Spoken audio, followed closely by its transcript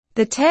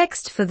The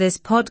text for this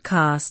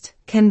podcast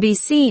can be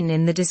seen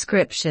in the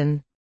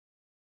description.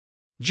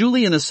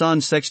 Julian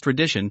Assange's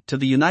extradition to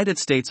the United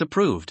States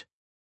approved.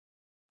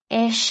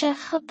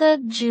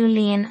 Éiseachta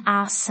Julian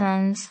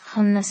Assange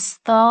chun na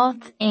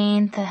Stát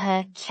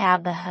Aontaithe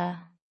ceadatha.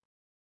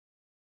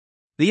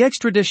 The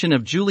extradition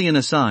of Julian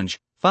Assange,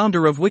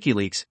 founder of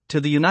WikiLeaks, to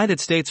the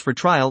United States for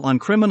trial on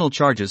criminal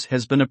charges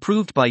has been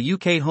approved by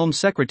UK Home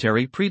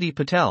Secretary Priti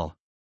Patel.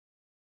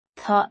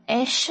 Tá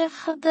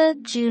éiseachta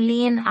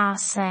Julian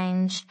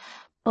Assange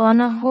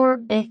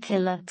bunathóir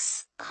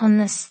WikiLeaks chun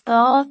na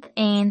Stát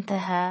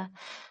Aontaithe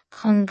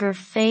chun gur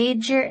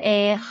féidir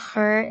é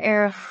chur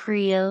ar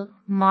chriail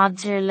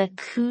maidir le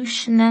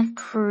cúiseanna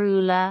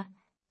cóiriúla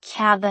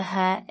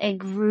ceadatha ag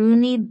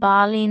rúnaí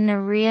bailí na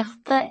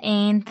Ríochta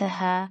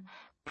Aontaithe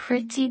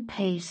Priti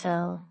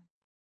Patel.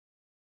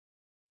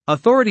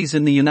 Authorities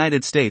in the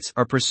United States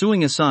are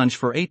pursuing Assange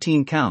for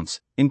 18 counts,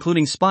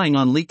 including spying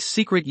on leaked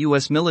secret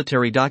U.S.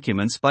 military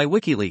documents by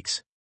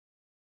WikiLeaks.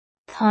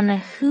 Tá na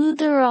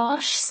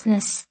húdaráis na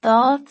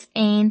Stát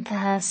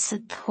Aontaithe sa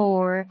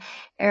tóir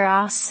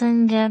ar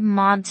Assange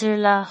maidir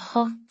le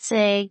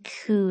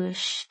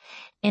 18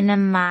 ina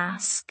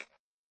measc,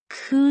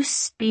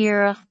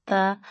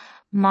 cúspíochta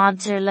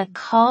maidir le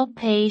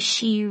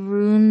cáipéisí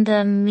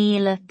rúnda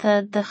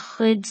míleata de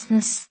chuid na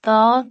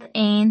Stát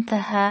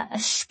Aontaithe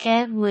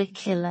aisce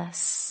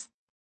WikiLeaks.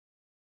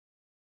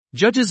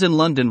 Judges in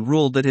London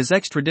ruled that his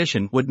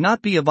extradition would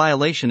not be a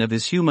violation of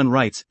his human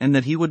rights and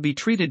that he would be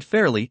treated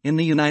fairly in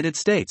the United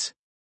States.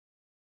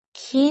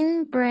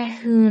 Cinn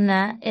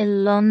breithiúna I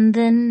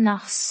London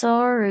nach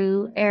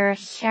sóiriú ar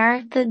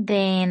chearta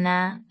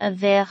déine a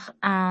bheadh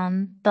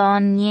ann dá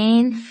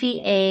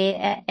ndéanfaí é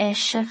a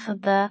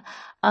éiseachta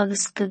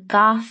agus go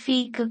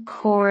gcaithfí go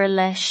cóir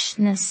leis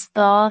na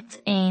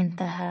Stát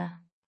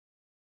Aontaithe.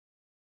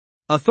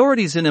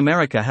 Authorities in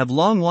America have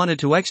long wanted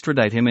to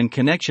extradite him in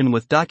connection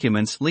with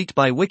documents leaked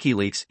by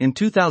WikiLeaks in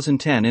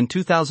 2010 and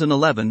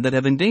 2011 that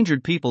have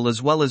endangered people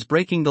as well as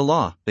breaking the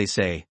law, they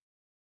say.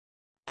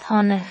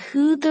 Tá na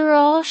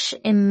húdaráis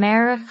I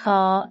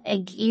Meiriceá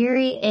ag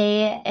iarraidh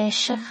é a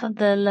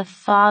éiseachta le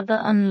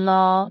fada an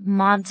lá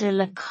maidir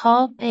le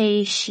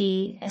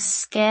cáipéisí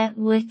aisce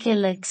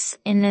WikiLeaks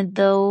ina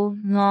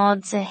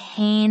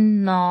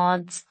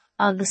 2011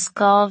 agus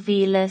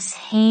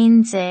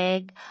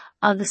 2011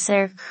 agus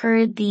ar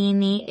chur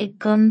daoine I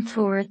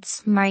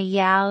gcontúirt mar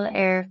gheall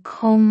ar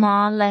chomh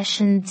maith leis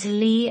an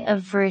dlí a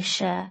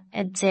bhriсе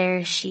a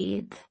deir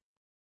siad.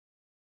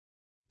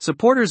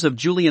 Supporters of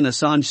Julian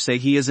Assange say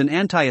he is an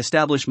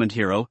anti-establishment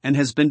hero and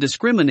has been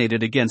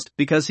discriminated against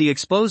because he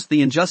exposed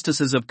the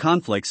injustices of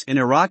conflicts in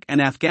Iraq and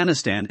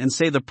Afghanistan and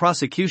say the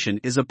prosecution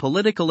is a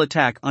political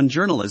attack on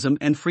journalism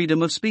and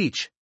freedom of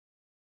speech.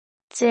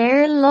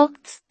 Deir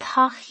lucht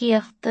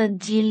taithíochta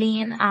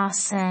Julian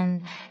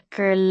Assange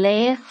gur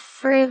léamh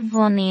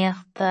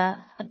frithbhunaíochta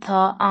atá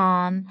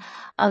ann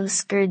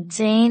agus gur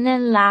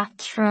déanadh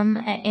leatrim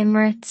a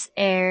imirt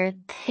ar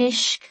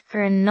toisc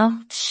gur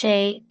nocht sé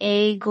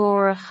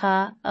éagóireacha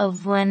a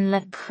bhain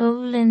le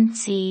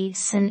comhlintí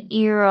san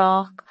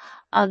Iarracht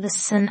agus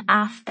san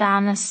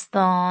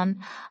Afganastáin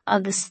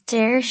agus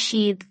deir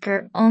siad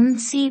gur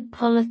ionsaí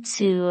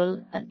polaitiúil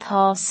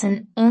atá san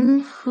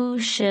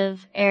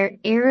ionchúisimh ar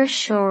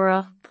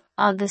iarasóireacht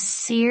agus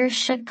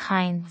saoirse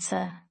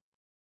cainte.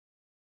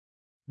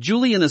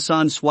 Julian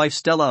Assange's wife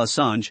Stella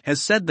Assange has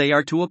said they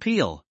are to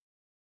appeal.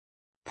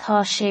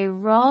 Tá sé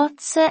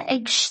ráite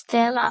ag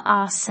Stella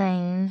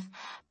Assange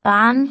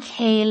ban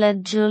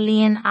céile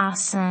Julian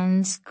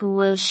Assange go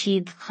bhfuil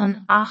siad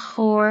chun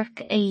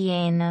achomhaireach a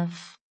dhéanamh.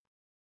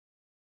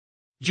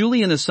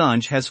 Julian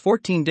Assange has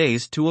 14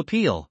 days to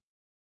appeal.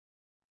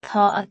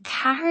 Tá a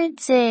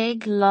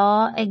 14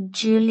 lá ag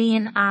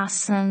Julian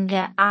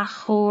Assange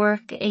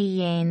achomhaireach a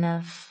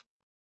dhéanamh.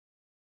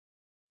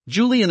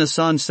 Julian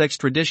Assange's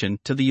extradition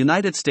to the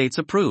United States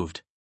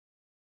approved.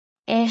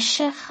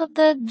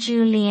 Éiseachta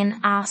Julian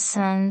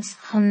Assange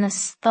chun na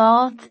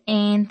Stát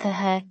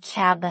Aontaithe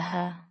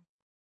ceadatha.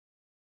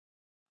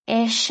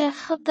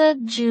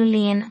 Éiseachta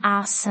Julian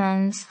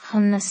Assange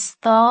chun na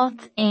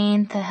Stát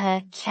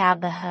Aontaithe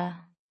ceadatha.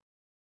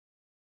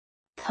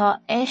 Tá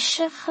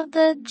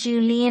éiseachta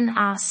Julian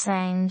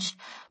Assange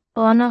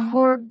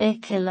bunathóir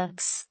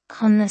WikiLeaks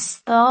chun na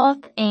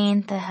Stát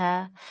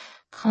Aontaithe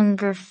chun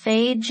gur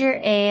féidir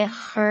é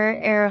chur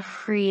ar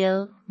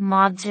chriail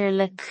maidir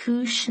le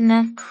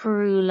cúiseanna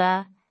cóiriúla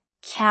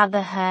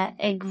ceadatha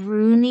ag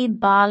rúnaí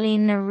bailí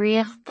na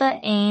Ríochta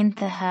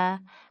Aontaithe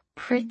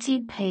Priti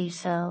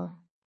Patel.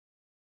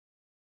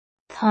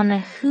 Tá na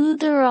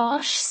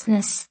húdaráis na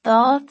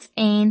Stát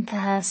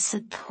Aontaithe sa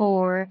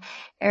tóir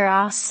ar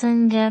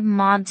Assange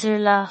maidir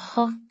le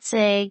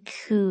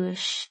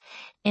 18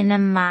 ina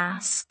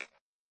measc,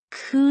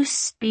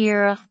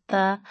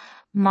 cúspíochta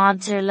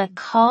maidir le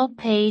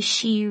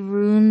cáipéisí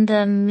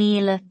rúnda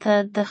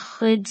míleata de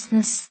chuid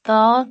na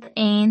Stát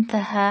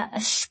Aontaithe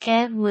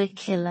aisce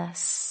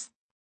WikiLeaks.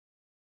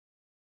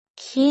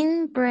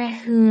 Cinn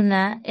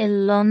breithiúna I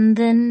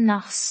Londain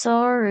nach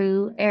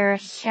sóradh ar a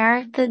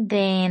chearta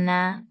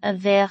déine a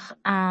bheadh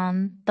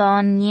ann dá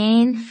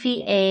ndéanfaí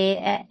é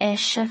a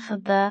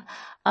eiseachtada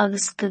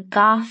agus go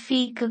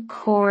gcaithfí go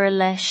cóir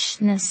leis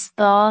na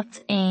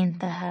Stát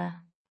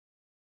Aontaithe.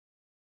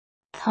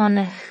 Tá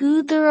na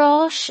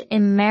húdaráis I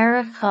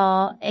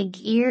Meiriceá ag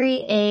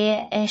iarraidh é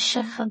a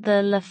eiseachtada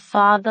le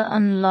fada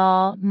an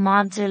lá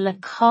maidir le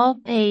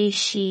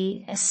cáipéisí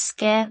a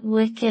sceitheadh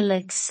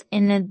Wikileaks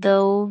ina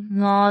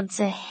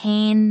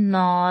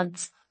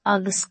 2011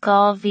 agus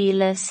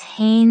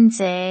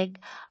 2011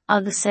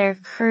 agus ar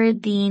chur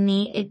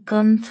daoine I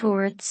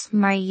gcontúirt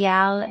mar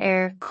gheall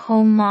ar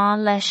chomh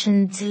maith leis an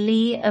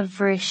dlí a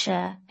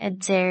bhriсе a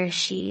deir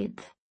siad.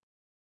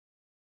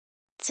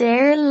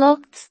 Deir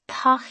lucht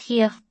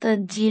taithíochta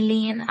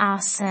Julian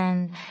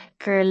Assange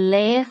gur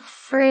léamh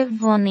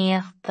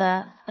frithbhunaíochta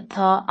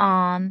atá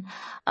ann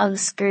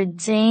agus gur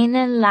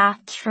déanadh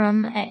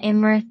leatrim a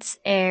imirt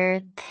ar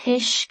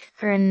toisc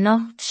gur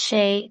nocht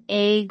sé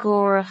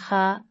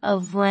éagóracha a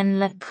bhain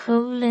le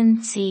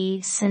coimhlintí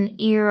san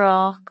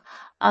Iarracht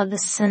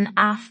agus san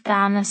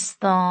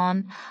Afganastáin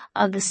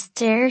agus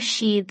deir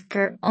siad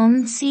gur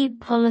ionsaí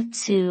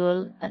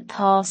polaitiúil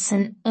atá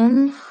san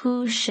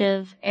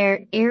ionchúisimh ar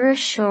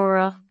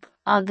iarasóireacht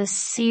agus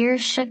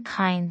saoirse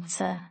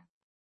cainte.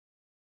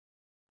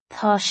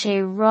 Tá sé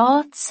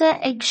ráite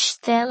ag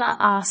Stella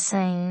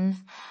Assange,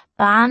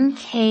 ban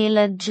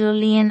chéile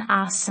Julian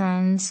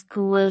Assange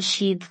go bhfuil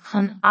siad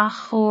chun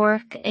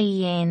achomhairc a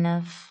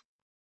dhéanamh.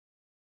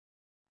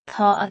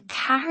 Tá a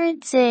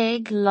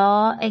 14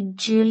 lá ag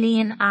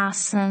Julian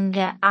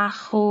Assange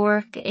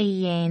achomhairc a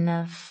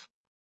dhéanamh.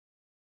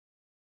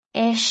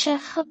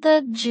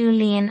 Eiseachada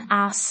Julian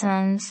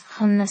Assange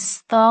chun na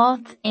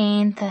Stát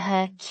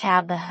Aontaithe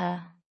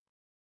ceadaithe.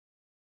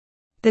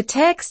 The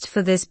text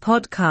for this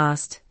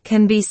podcast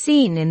can be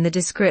seen in the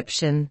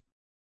description.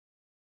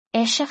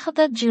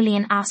 Eiseachada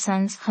Julian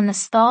Assange chun na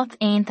Stát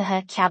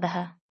Aontaithe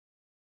ceadaithe.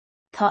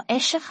 Tá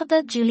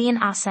eiseachada Julian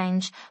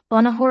Assange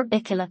bunathóir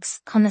Wikileaks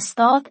chun na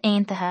Stát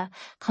Aontaithe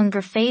chun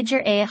gur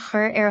féidir é a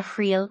chur ar a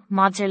chriail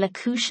maidir le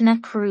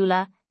cúiseanna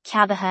cúrúla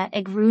ceadaithe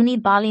ag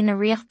rúnaí bailí na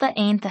Ríochta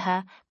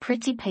Aontaithe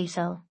Priti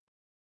Patel.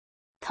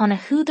 Tá na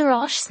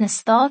húdaráis na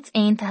Stát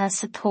Aontaithe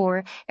sa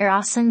tóir ar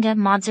Assange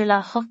maidir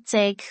le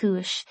 18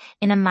 cúis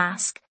ina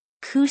measc,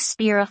 cúis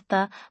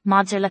spíoireachta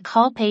maidir le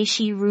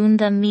cáipéisí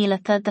rúnda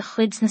míleata de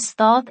chuid na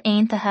Stát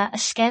Aontaithe a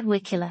sceitheadh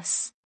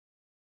Wikileaks.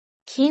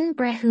 Cinn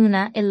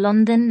breithiúna I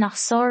Londain nach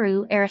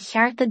sóradh ar a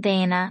chearta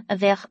déine a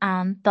bheadh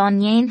ann dá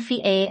ndéanfaí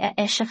é a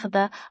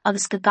eiseachtada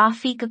agus go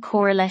gcaithfí go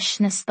cóir leis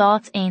na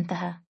Stát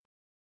Aontaithe.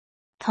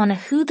 Tá na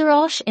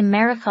húdaráis I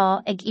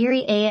Meiriceá ag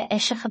iarraidh é a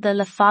eiseachtada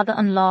le fada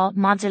an lá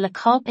maidir le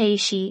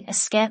cáipéisí a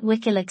sceitheadh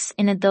Wikileaks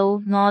ina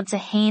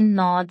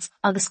 2011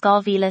 agus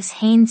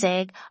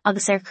 2011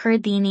 agus ar chur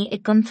daoine I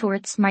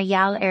gcontúirt mar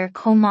gheall ar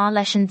chomh maith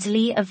leis an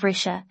dlí a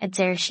bhrise a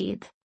deir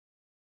siad.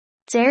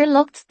 Deir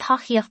lucht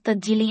taithíochta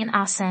Julian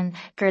Assange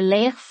gur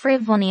léamh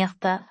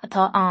frithbhunaíochta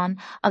atá ann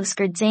agus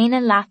gur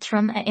déanadh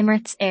leatrim a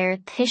imirt ar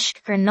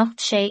toisc gur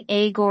nocht sé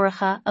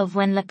éagóracha a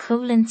bhain le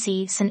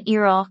coimhlintí san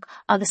Iarracht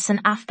agus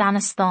san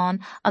Afganastáin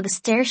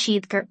agus deir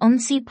siad gur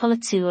ionsaí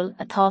polaitiúil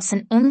atá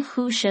san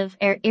ionchúisimh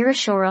ar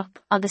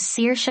iarasóireacht agus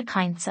saoirse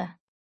cainte.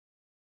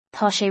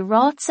 Tá sé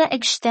ráite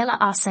ag Stella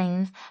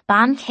Assange,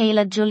 ban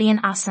chéile Julian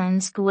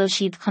Assange go bhfuil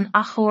siad chun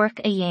achomhairc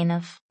a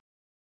dhéanamh.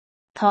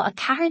 Tá a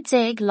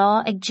 14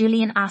 lá ag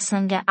Julian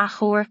Assange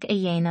achomhairc a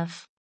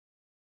dhéanamh.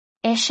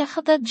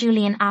 Eiseachada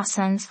Julian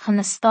Assange chun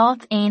na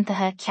Stát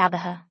Aontaithe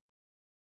ceadaithe.